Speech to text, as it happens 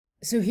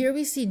So here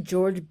we see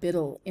George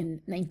Biddle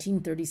in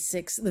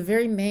 1936, the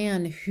very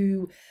man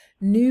who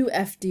knew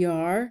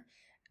FDR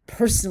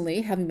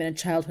personally, having been a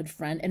childhood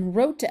friend, and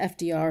wrote to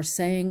FDR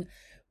saying,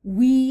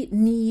 we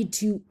need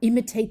to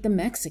imitate the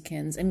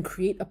Mexicans and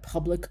create a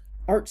public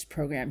arts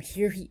program.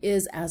 Here he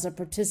is as a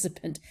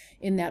participant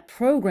in that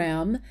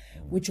program,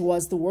 which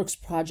was the Works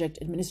Project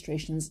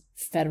Administration's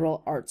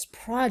federal arts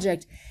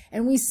project.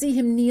 And we see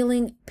him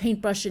kneeling,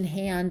 paintbrush in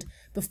hand,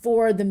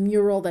 before the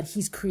mural that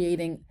he's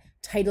creating,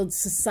 titled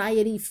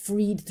Society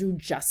Freed Through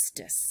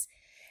Justice.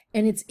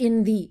 And it's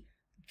in the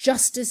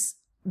Justice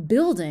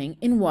Building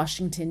in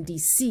Washington,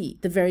 D.C.,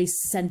 the very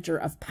center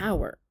of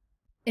power.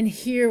 And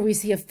here we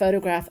see a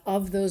photograph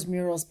of those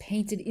murals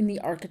painted in the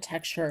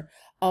architecture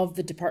of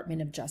the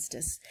Department of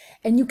Justice.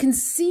 And you can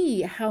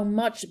see how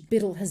much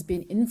Biddle has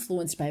been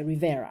influenced by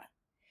Rivera.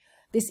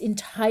 This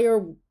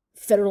entire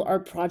federal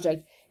art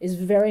project is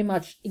very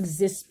much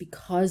exists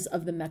because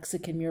of the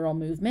Mexican mural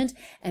movement,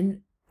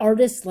 and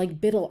artists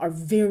like Biddle are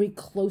very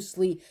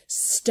closely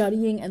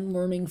studying and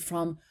learning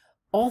from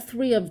all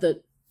three of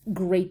the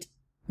great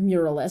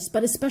muralists,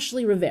 but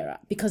especially Rivera,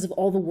 because of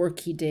all the work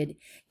he did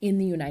in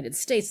the United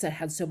States that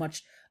had so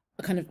much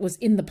kind of was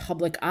in the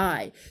public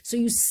eye. So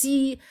you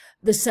see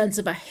the sense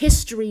of a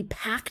history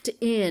packed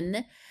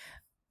in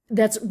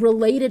that's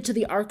related to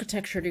the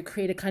architecture to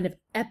create a kind of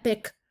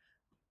epic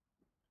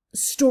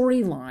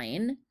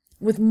storyline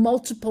with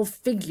multiple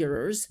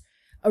figures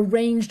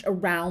arranged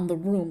around the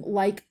room,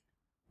 like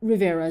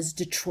Rivera's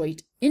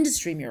Detroit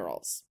industry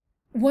murals.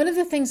 One of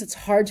the things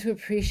that's hard to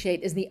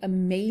appreciate is the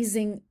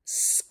amazing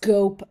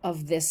scope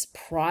of this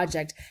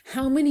project.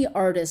 How many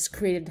artists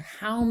created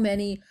how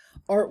many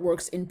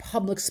artworks in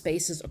public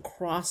spaces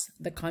across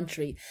the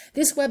country.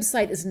 This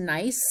website is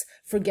nice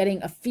for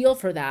getting a feel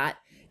for that,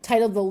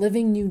 titled The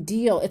Living New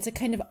Deal. It's a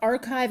kind of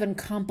archive and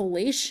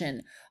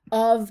compilation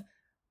of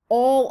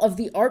all of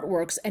the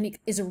artworks, and it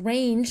is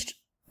arranged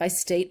by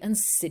state and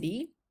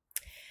city.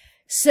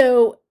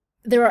 So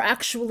there are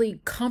actually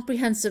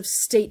comprehensive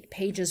state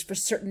pages for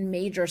certain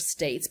major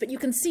states, but you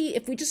can see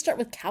if we just start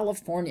with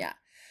California,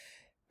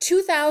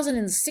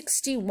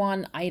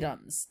 2,061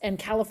 items, and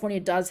California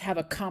does have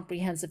a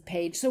comprehensive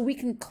page, so we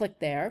can click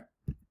there.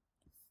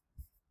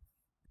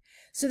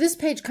 So this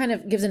page kind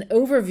of gives an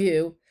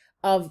overview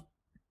of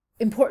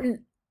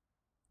important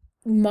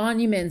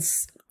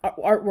monuments,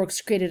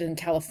 artworks created in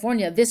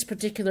California. This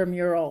particular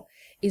mural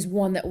is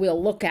one that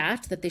we'll look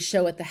at, that they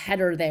show at the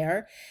header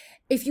there.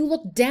 If you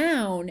look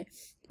down,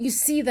 you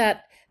see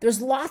that there's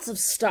lots of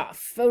stuff,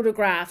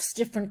 photographs,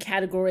 different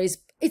categories.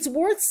 It's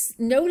worth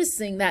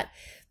noticing that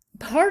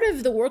part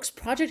of the Works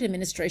Project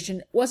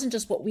Administration wasn't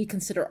just what we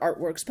consider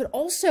artworks, but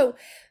also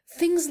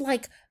things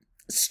like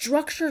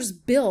structures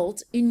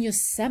built in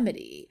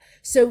Yosemite.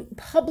 So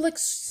public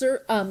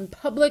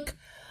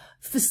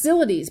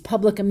facilities,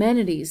 public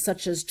amenities,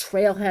 such as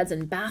trailheads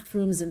and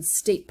bathrooms in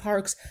state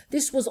parks,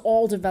 this was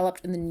all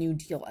developed in the New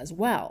Deal as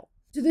well.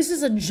 So this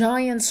is a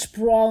giant,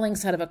 sprawling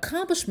set of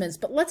accomplishments,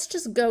 but let's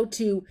just go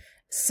to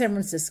San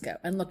Francisco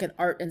and look at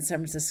art in San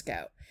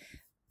Francisco.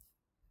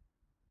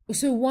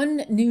 So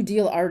one New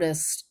Deal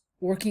artist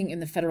working in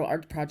the Federal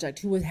Art Project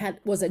who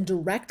was a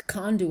direct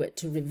conduit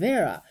to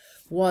Rivera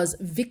was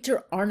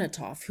Victor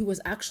Arnatauff, who was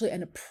actually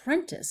an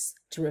apprentice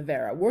to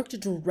Rivera, worked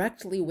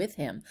directly with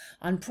him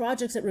on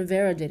projects that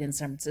Rivera did in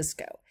San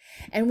Francisco.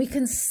 And we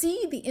can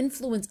see the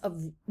influence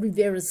of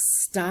Rivera's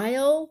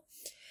style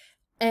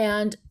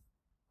and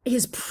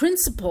his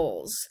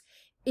principles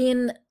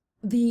in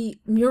the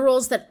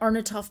murals that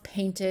Arnatauff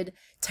painted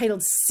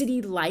titled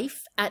City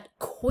Life at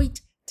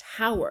Coit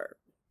Tower.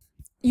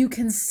 You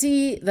can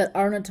see that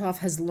Arnatauff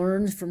has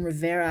learned from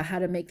Rivera how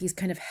to make these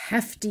kind of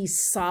hefty,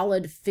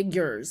 solid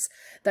figures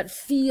that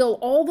feel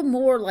all the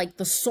more like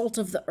the salt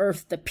of the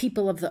earth, the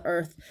people of the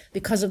earth,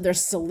 because of their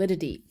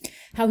solidity.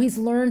 How he's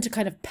learned to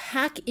kind of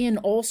pack in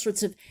all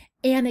sorts of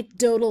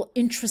anecdotal,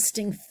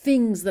 interesting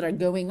things that are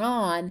going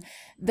on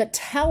that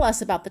tell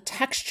us about the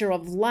texture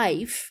of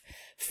life,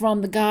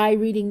 from the guy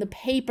reading the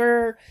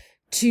paper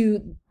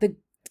to the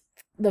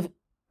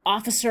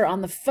officer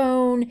on the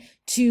phone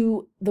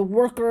to the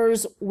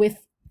workers with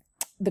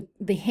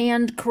the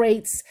hand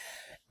crates.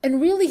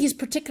 And really, he's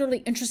particularly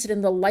interested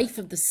in the life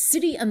of the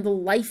city and the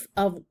life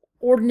of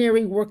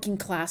ordinary working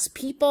class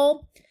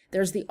people.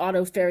 There's the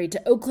auto ferry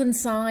to Oakland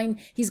sign.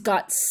 He's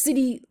got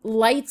city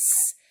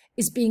lights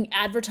is being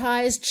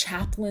advertised,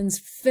 Chaplin's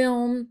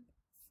film.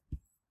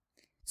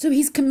 So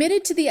he's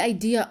committed to the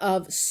idea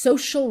of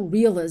social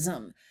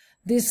realism,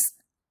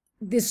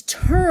 this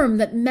term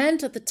that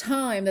meant at the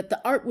time that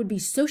the art would be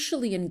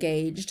socially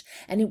engaged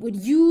and it would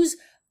use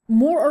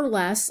more or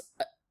less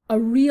a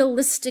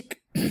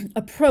realistic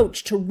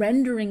approach to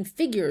rendering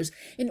figures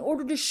in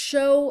order to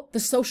show the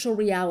social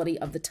reality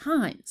of the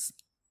times.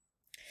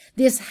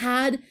 This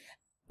had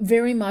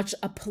very much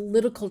a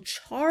political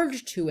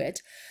charge to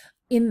it,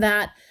 in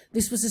that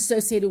this was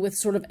associated with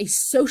sort of a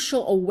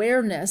social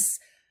awareness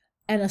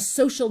and a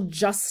social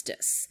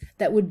justice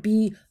that would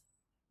be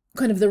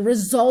kind of the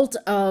result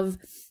of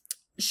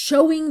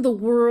showing the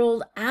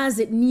world as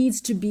it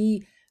needs to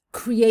be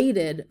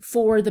created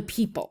for the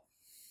people.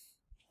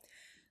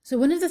 So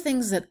one of the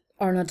things that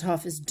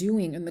Arnatauff is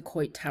doing in the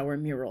Coit Tower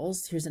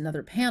murals, here's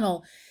another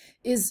panel,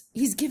 is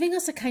he's giving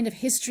us a kind of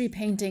history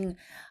painting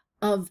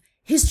of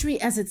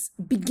history as it's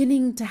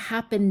beginning to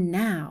happen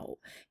now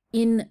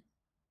in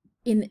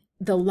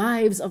the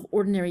lives of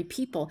ordinary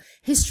people,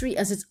 history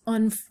as it's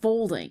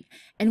unfolding.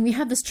 And we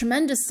have this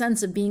tremendous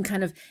sense of being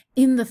kind of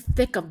in the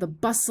thick of the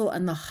bustle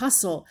and the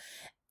hustle,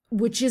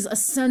 which is a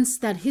sense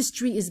that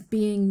history is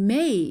being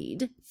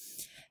made,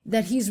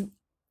 that he's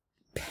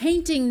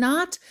painting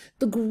not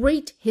the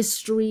great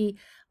history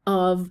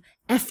of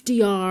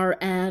FDR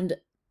and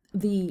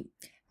the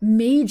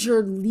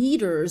major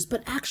leaders,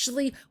 but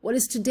actually what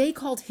is today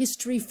called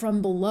history from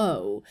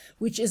below,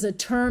 which is a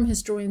term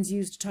historians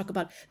use to talk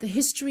about the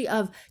history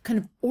of kind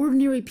of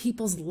ordinary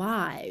people's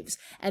lives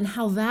and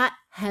how that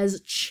has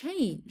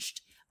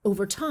changed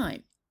over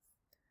time.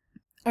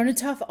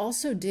 Arnatauff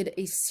also did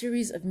a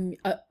series of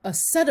a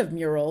set of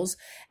murals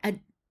at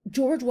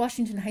George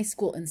Washington High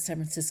School in San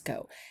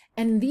Francisco.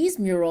 And in these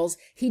murals,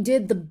 he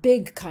did the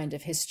big kind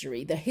of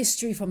history, the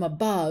history from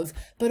above,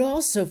 but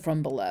also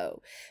from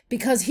below,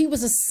 because he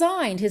was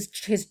assigned,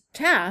 his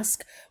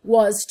task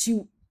was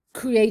to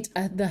create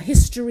the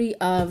history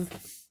of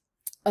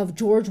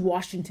George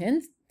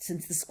Washington,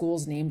 since the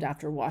school's named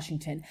after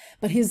Washington,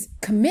 but his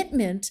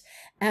commitment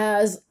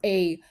as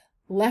a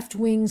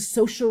left-wing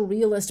social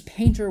realist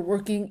painter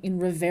working in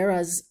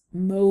Rivera's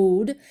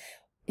mode,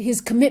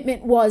 his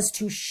commitment was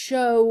to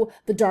show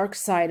the dark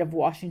side of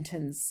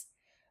Washington's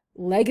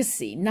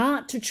legacy,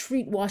 not to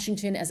treat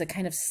Washington as a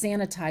kind of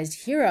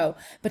sanitized hero,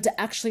 but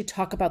to actually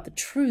talk about the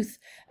truth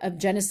of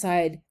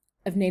genocide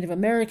of Native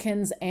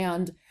Americans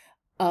and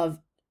of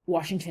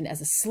Washington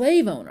as a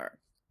slave owner.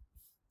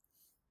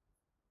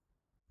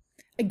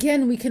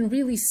 Again, we can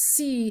really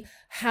see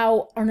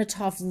how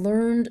Arnatauff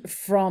learned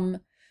from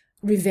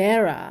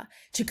Rivera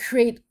to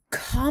create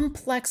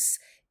complex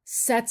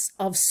sets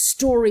of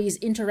stories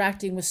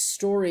interacting with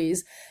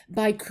stories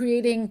by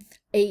creating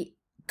a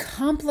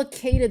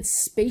complicated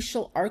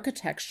spatial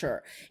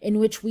architecture in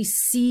which we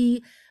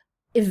see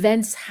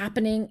events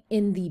happening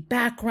in the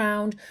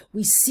background.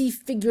 We see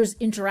figures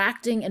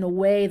interacting in a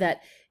way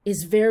that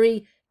is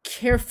very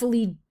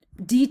carefully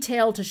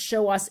detailed to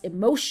show us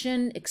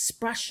emotion,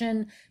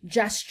 expression,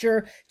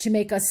 gesture, to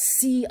make us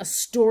see a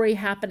story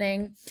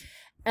happening,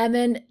 and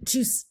then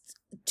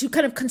to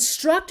kind of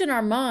construct in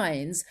our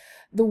minds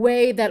the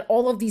way that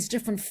all of these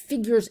different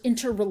figures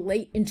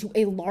interrelate into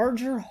a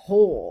larger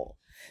whole,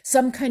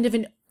 some kind of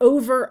an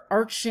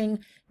overarching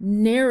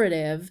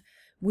narrative,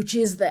 which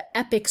is the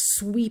epic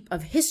sweep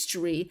of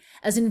history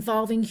as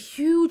involving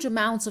huge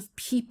amounts of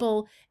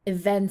people,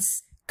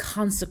 events,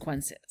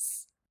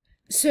 consequences.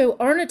 So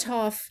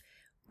Arnatauff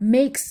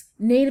makes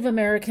Native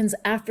Americans,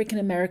 African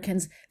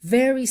Americans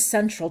very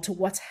central to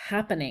what's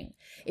happening.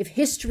 If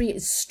history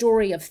is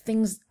story of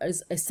things,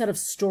 is a set of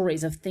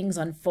stories of things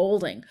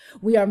unfolding,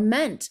 we are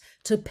meant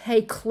to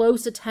pay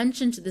close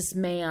attention to this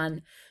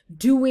man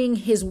doing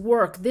his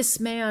work, this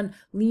man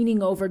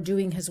leaning over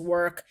doing his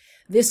work,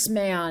 this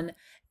man,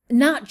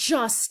 not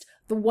just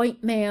the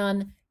white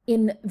man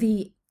in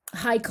the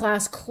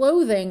high-class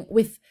clothing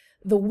with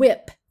the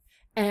whip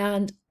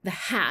and the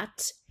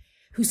hat,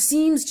 who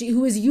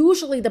is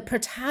usually the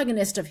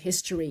protagonist of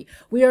history.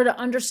 We are to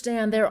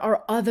understand there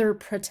are other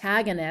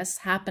protagonists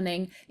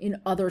happening in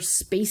other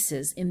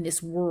spaces in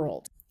this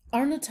world.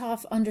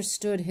 Arnatauff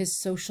understood his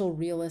social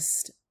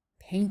realist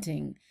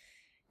painting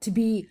to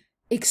be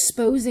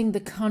exposing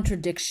the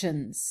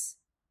contradictions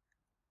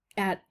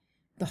at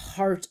the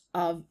heart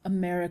of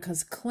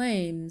America's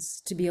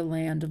claims to be a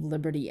land of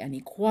liberty and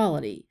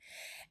equality.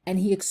 And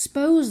he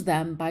exposed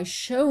them by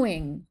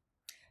showing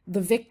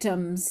the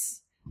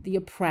victims, the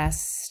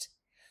oppressed,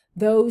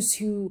 those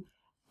who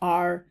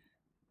are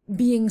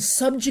being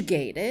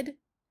subjugated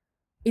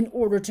in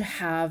order to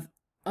have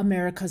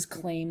America's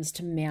claims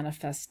to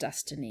manifest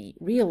destiny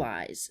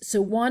realized.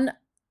 So one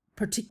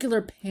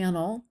particular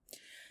panel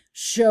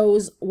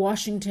shows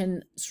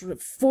Washington sort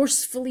of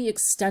forcefully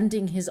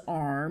extending his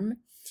arm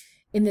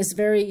in this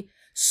very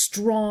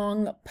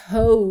strong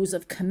pose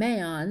of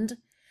command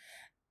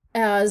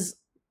as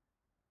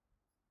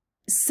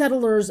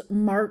settlers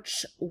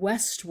march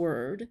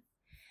westward,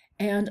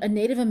 and a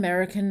Native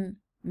American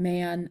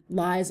man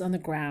lies on the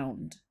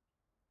ground,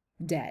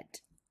 dead,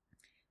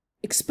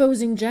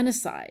 exposing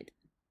genocide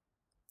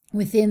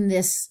within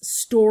this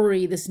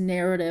story, this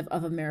narrative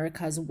of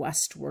America's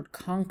westward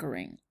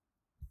conquering.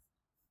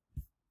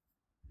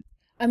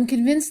 I'm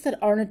convinced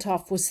that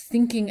Arnatauff was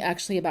thinking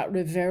actually about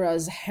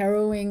Rivera's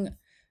harrowing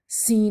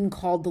scene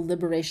called The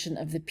Liberation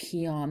of the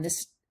Peon,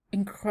 this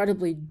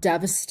incredibly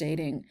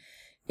devastating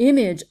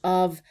image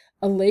of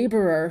a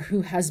laborer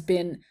who has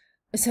been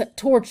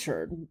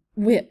tortured,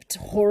 whipped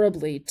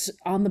horribly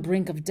on the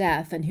brink of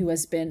death, and who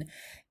is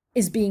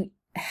being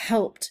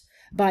helped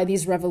by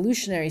these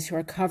revolutionaries who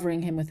are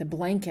covering him with a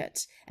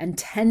blanket and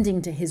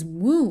tending to his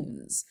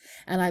wounds.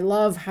 And I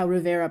love how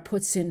Rivera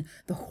puts in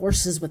the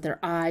horses with their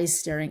eyes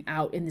staring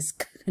out in this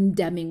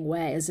condemning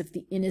way, as if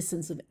the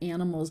innocence of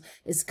animals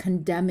is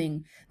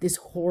condemning this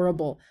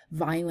horrible,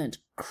 violent,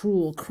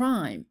 cruel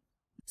crime.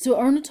 So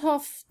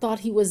Arnatauff thought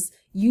he was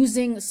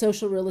using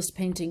social realist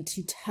painting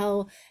to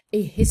tell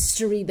a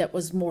history that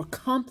was more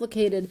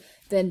complicated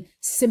than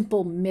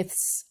simple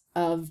myths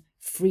of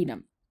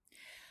freedom.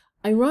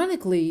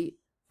 Ironically,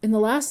 in the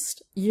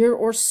last year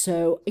or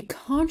so, a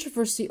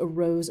controversy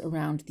arose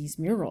around these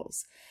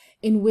murals,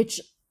 in which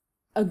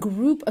a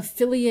group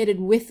affiliated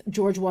with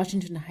George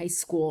Washington High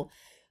School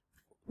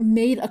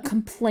made a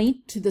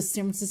complaint to the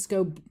San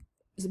Francisco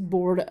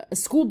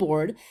school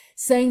board,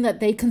 saying that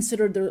they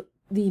considered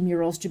the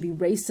murals to be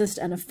racist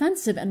and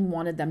offensive and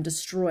wanted them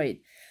destroyed.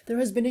 There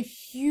has been a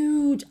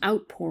huge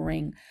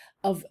outpouring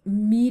of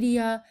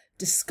media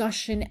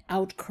discussion,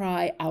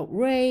 outcry,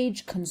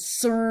 outrage,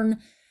 concern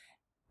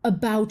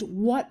about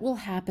what will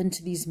happen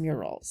to these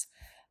murals.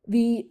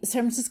 The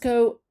San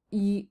Francisco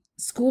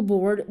school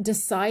board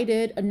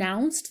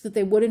announced that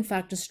they would in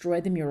fact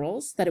destroy the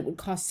murals, that it would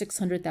cost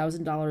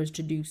 $600,000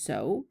 to do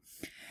so,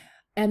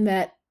 and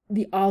that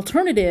the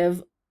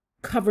alternative,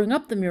 covering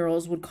up the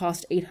murals, would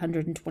cost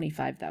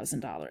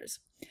 $825,000.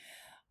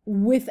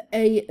 With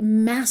a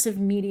massive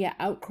media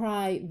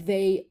outcry,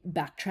 they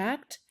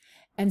backtracked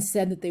and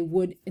said that they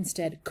would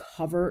instead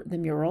cover the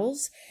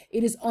murals.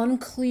 It is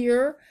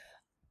unclear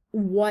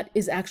what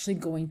is actually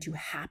going to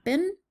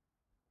happen,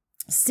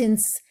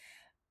 since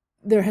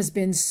there has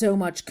been so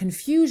much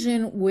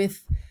confusion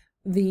with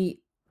the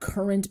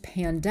current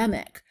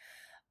pandemic.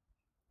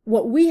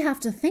 What we have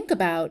to think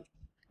about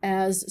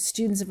as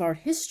students of art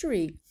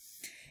history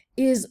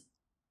is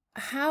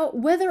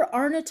whether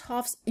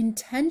Arnatauff's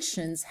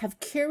intentions have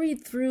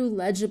carried through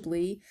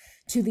legibly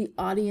to the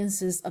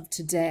audiences of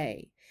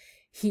today.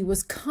 He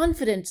was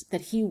confident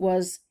that he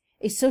was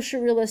a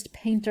social realist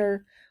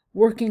painter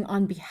working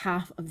on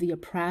behalf of the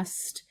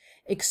oppressed,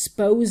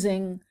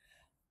 exposing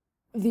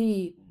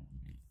the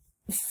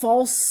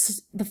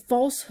falsehoods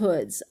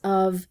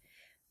of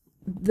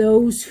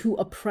those who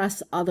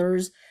oppress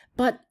others,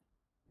 but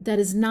that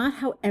is not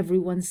how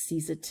everyone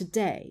sees it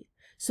today.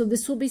 So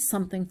this will be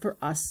something for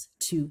us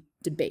to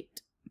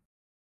debate.